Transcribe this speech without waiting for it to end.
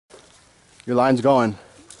Your line's going.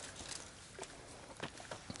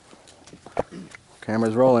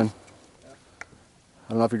 Camera's rolling. I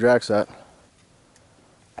don't know if your drag's set.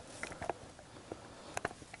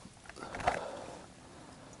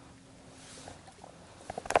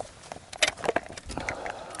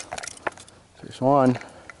 Fish one.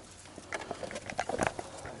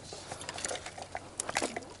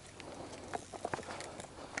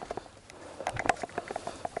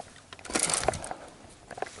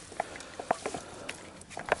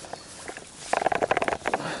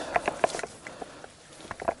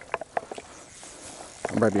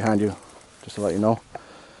 I'm right behind you, just to let you know.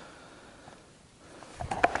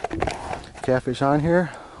 Catfish on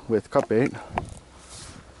here with cut bait.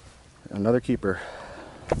 Another keeper.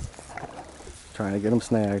 Trying to get them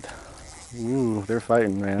snagged. Ooh, they're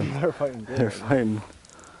fighting, man. They're fighting good. They're fighting.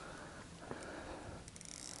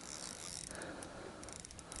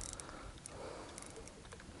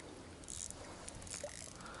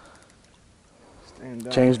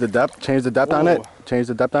 Change the depth on it. Change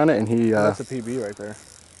the depth on it, and he. That's a PB right there.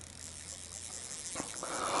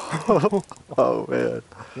 Oh man.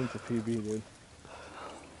 I think it's a PB, dude.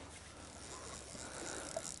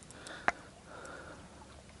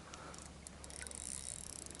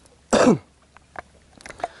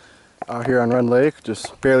 Out here on Rend Lake,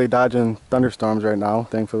 just barely dodging thunderstorms right now,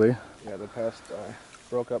 thankfully. Yeah, the past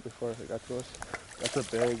broke up before they got to us. That's a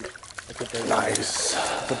big Nice.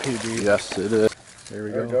 It's a PB. Yes, it is. There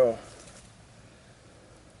we There go. we go.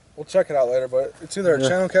 We'll check it out later, but it's either a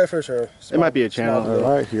channel catfish or a small, it might be a channel.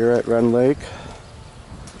 All right, here at Rend Lake.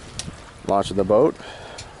 Launch of the boat.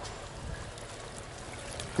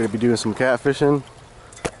 Gonna be doing some catfishing,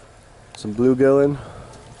 some bluegilling.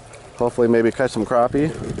 Hopefully, maybe catch some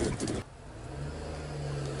crappie.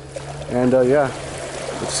 And yeah,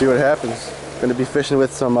 let's see what happens. Gonna be fishing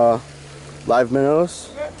with some live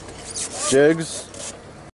minnows, jigs.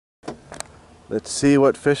 Let's see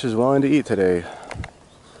what fish is willing to eat today.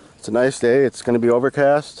 It's a nice day. It's going to be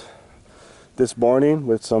overcast this morning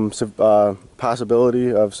with some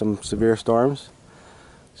possibility of some severe storms.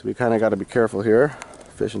 So we kind of got to be careful here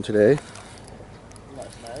fishing today. You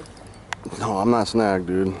not snagged? No, I'm not snagged,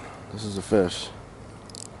 dude. This is a fish.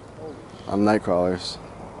 I'm nightcrawlers.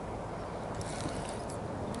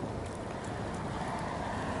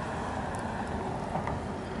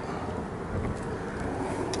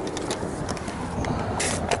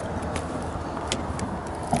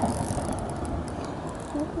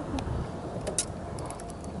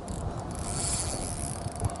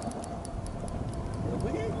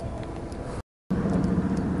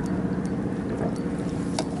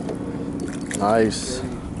 Nice.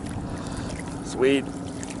 Sweet.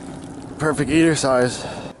 Perfect eater size.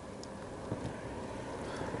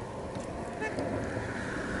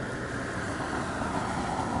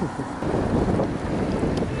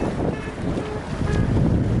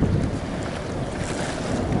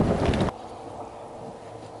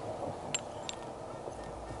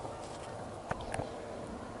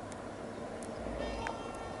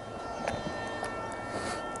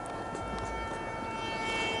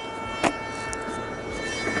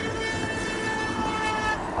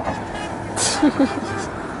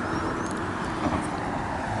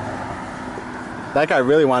 That guy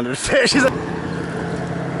really wanted to fish. He's like,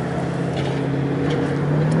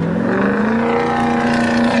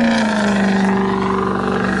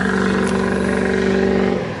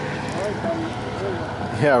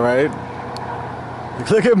 yeah, right?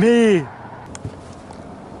 Look at me.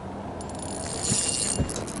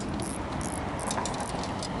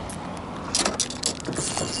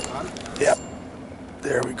 Yep.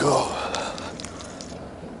 There we go.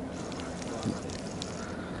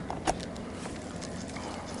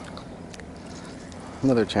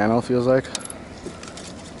 Another channel, feels like.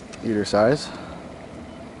 Eater size.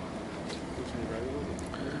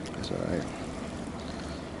 That's alright.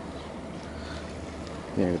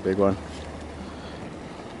 Yeah, a big one.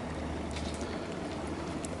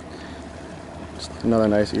 Just another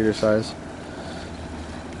nice eater size.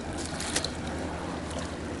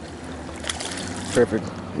 Perfect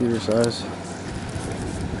eater size.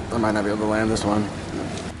 I might not be able to land this one.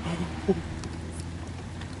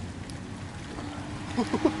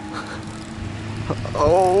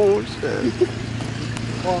 Oh shit.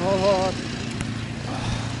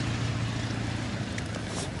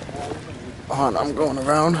 Hold on, I'm going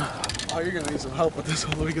around. Oh, you're gonna need some help with this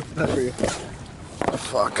one. Let me get the net for you. Oh,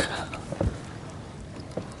 fuck.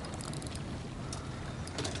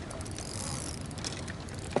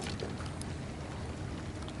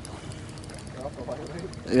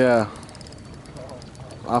 Yeah.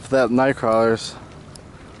 Off that nightcrawlers.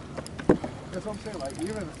 That's what I'm saying, like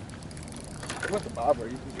even With the bobber,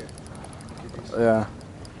 you can get these. Yeah.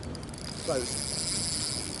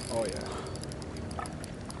 Oh yeah.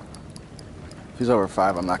 If he's over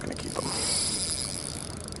 5, I'm not gonna keep him.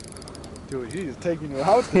 Dude, he's taking you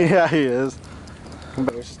out. Yeah, he is. We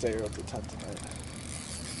should stay here up the tent tonight.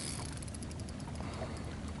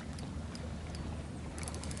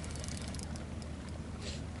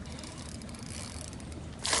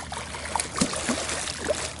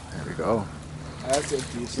 There we go. That's a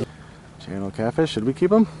decent. Channel catfish. Should we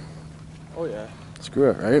keep him? Oh yeah. Screw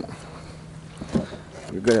it, right?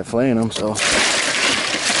 You're good at flaying them, so.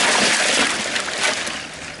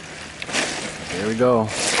 There we go.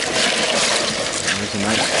 There's a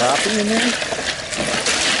nice crappie in there.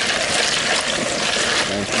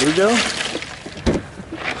 Nice bluegill.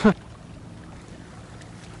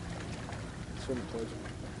 Swimming towards him.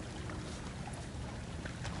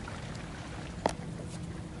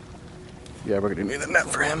 Yeah, we're gonna need a net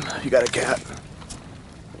for him. You got a cat.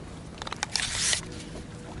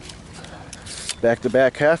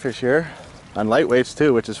 Back-to-back catfish here. On lightweights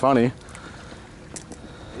too, which is funny.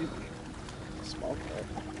 Maybe. Small cat.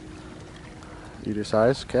 Either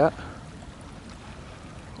size cat.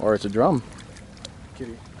 Or it's a drum.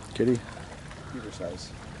 Kitty. Kitty. Either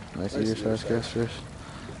size. Nice either size catfish.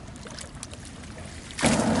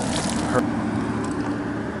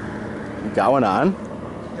 You got one on?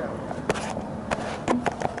 Yeah.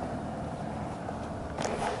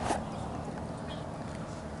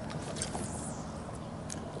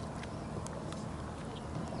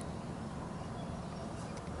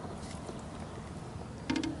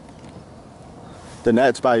 The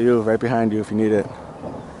net's by you, right behind you if you need it.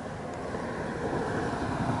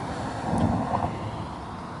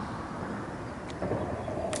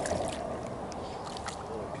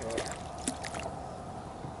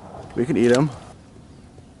 We can eat him.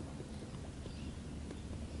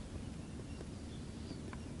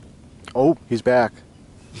 Oh, he's back.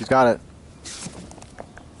 He's got it.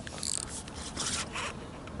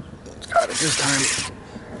 Got it this time.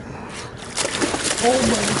 Oh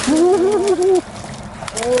my god.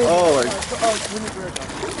 Oh, like.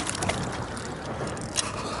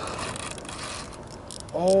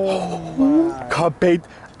 Oh my. Caught bait.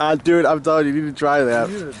 Dude, I'm telling you, you need to try that.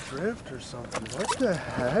 You need a drift or something. What the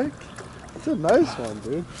heck? It's a nice one,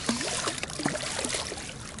 dude.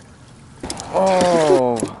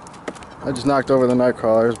 Oh, I just knocked over the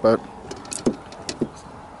nightcrawlers, but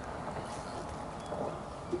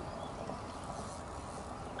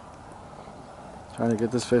trying to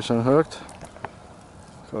get this fish unhooked.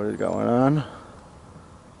 Cody's got one on.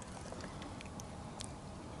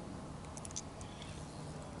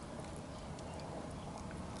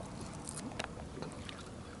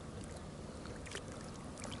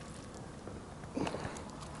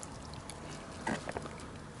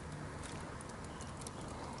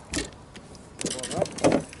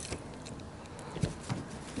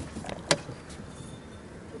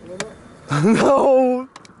 No,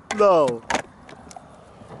 no.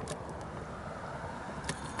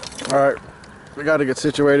 All right, we got to get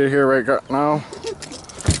situated here right now.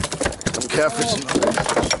 Some catfish.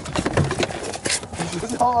 This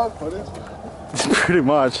is all I put it. Pretty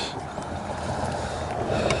much.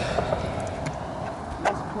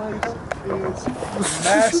 This place is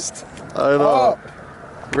messed I know. up.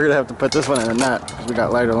 We're gonna have to put this one in a net because we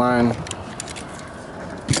got lighter line.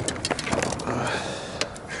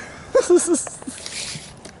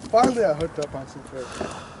 Finally, I hooked up on some fish.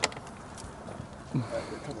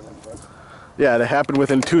 Yeah, that happened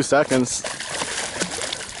within 2 seconds.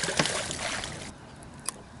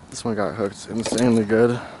 This one got hooked insanely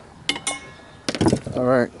good. All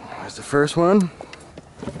right, here's the first one.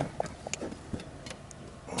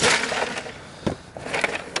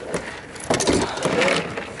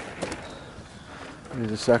 Here's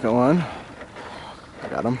the second one. I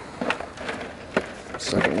got him.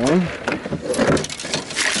 Second one.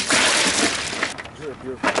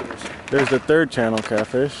 There's the third channel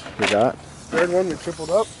catfish we got. Third one we tripled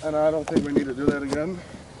up, and I don't think we need to do that again.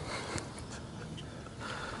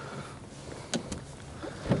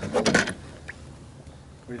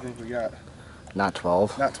 What do you think we got? Not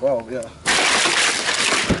 12. Not 12, yeah.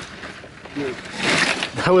 Dude,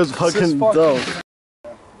 That was fucking dope.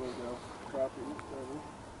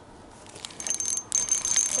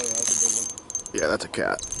 Yeah, that's a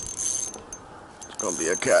cat. It's gonna be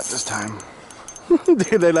a cat this time.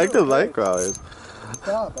 Dude, they like the nightcrawlers.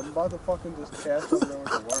 Stop, I'm about to fucking just cast over there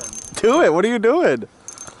with a worm. Do it, what are you doing?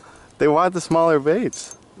 They want the smaller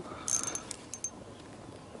baits.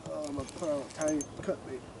 Oh, I'm gonna put on a tiny cut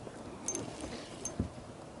bait.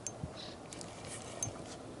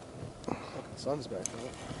 Fucking sun's back,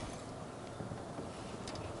 right?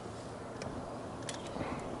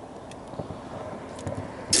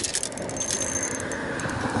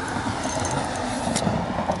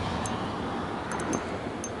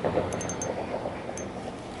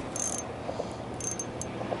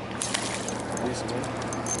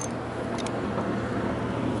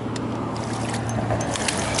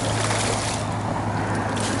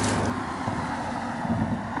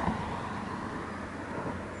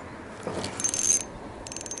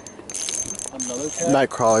 Another cat?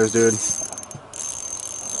 Nightcrawlers, dude.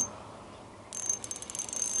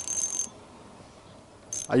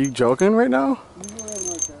 Are you joking right now? You don't have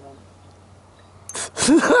no cat on. Is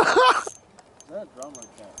that a drum or a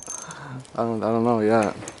cat? I don't know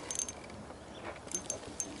yet.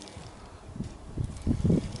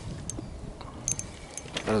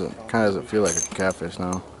 Kind of doesn't feel like a catfish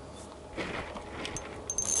now.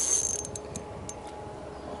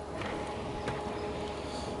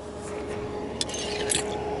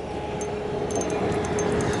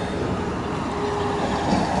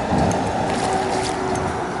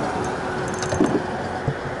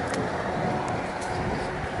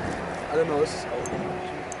 I don't know. This is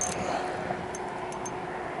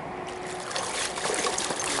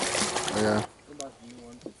Yeah.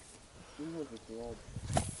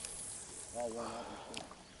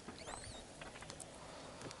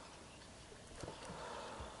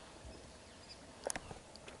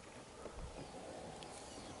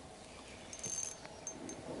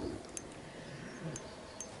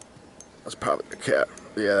 That's probably a cat.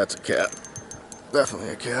 Yeah, that's a cat. Definitely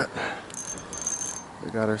a cat.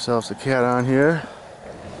 We got ourselves a cat on here.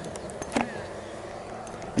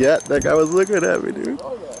 Yeah, that guy was looking at me, dude.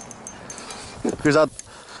 Oh, yeah. Here's out.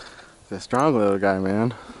 The strong little guy,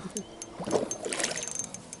 man.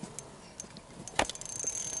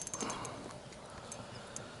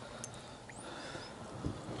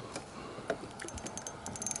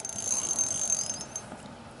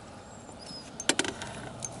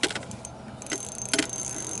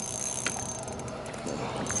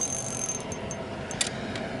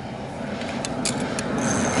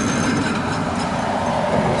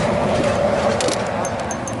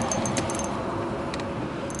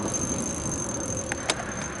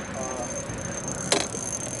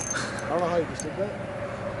 I don't know how you just did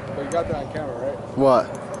that, but you got that on camera, right? What?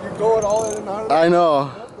 You're going all in and out of it. I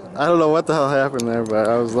know. I don't know what the hell happened there, but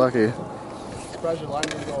I was lucky. I'm surprised your line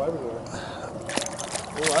didn't go everywhere.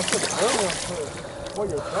 Well, that's a, I don't know what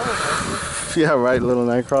you're throwing. Yeah, right, little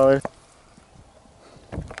nightcrawler.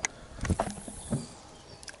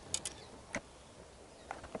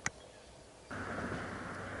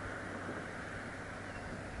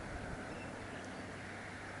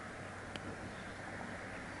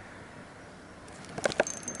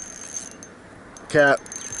 Cat.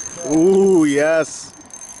 Ooh, yes.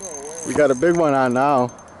 We got a big one on now.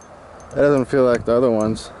 That doesn't feel like the other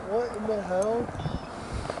ones. What in the hell?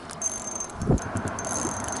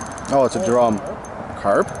 Oh, it's a drum.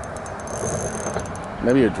 Carp?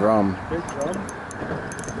 Maybe a drum. Big drum?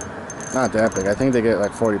 Not that big. I think they get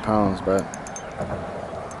like 40 pounds, but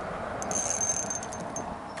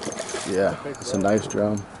yeah, it's a nice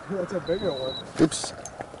drum. That's a bigger one. Oops.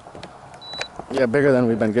 Yeah, bigger than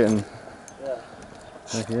we've been getting. Yeah.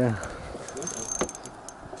 Heck yeah.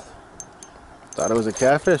 Thought it was a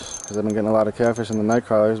catfish, because I've been getting a lot of catfish in the night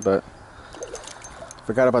crawlers, but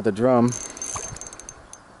forgot about the drum.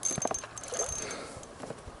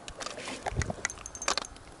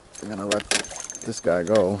 I'm gonna let this guy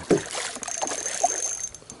go.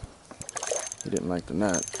 He didn't like the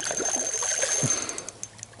net.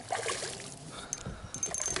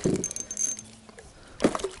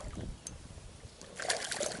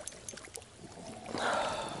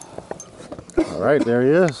 All right, there he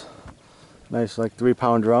is. Nice, like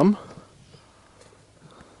 3-pound drum.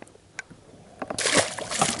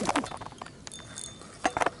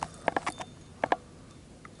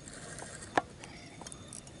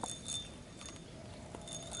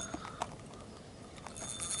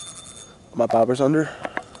 My bobber's under.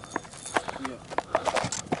 Yeah.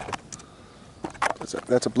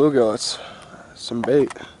 That's a bluegill. That's some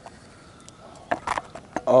bait.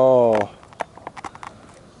 Oh.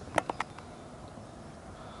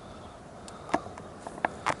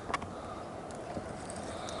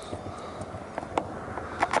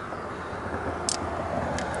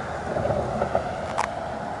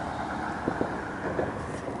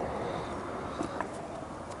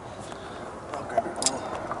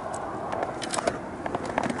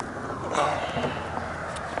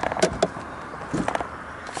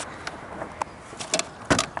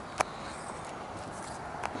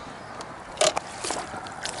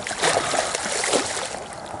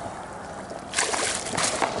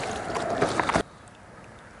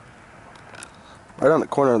 Right on the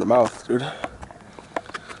corner of the mouth, dude.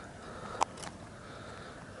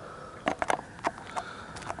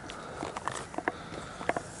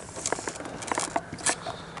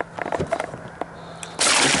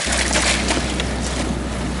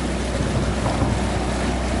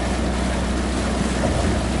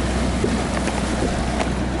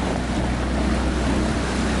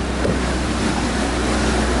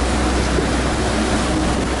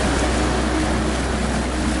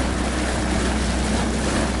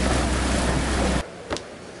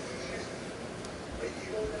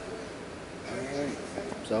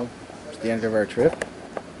 end of our trip.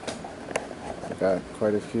 We got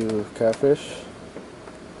quite a few catfish,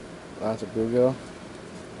 lots of bluegill.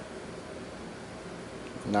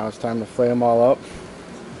 Now it's time to flay them all up.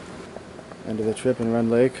 End of the trip in Rend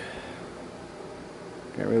Lake.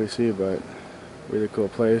 Can't really see, but really cool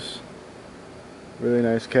place. Really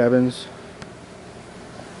nice cabins.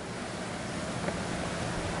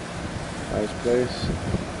 Nice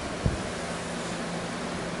place.